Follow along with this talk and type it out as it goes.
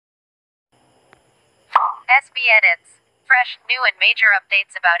SB edits. Fresh, new and major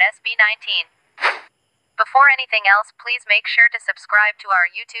updates about SB19. Before anything else, please make sure to subscribe to our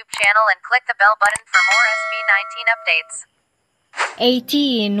YouTube channel and click the bell button for more SB19 updates.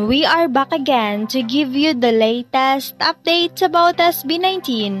 18. We are back again to give you the latest updates about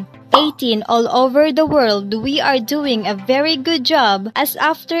SB19. 18. All over the world, we are doing a very good job, as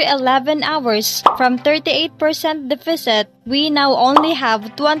after 11 hours from 38% deficit, we now only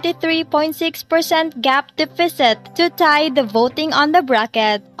have 23.6% gap deficit to tie the voting on the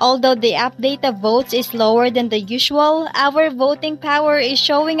bracket. Although the update of votes is lower than the usual, our voting power is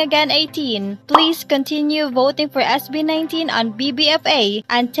showing again 18. Please continue voting for SB19 on BBFA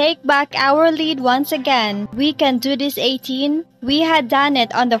and take back our lead once again. We can do this, 18. We had done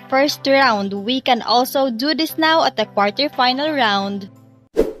it on the first round. We can also do this now at the quarterfinal round.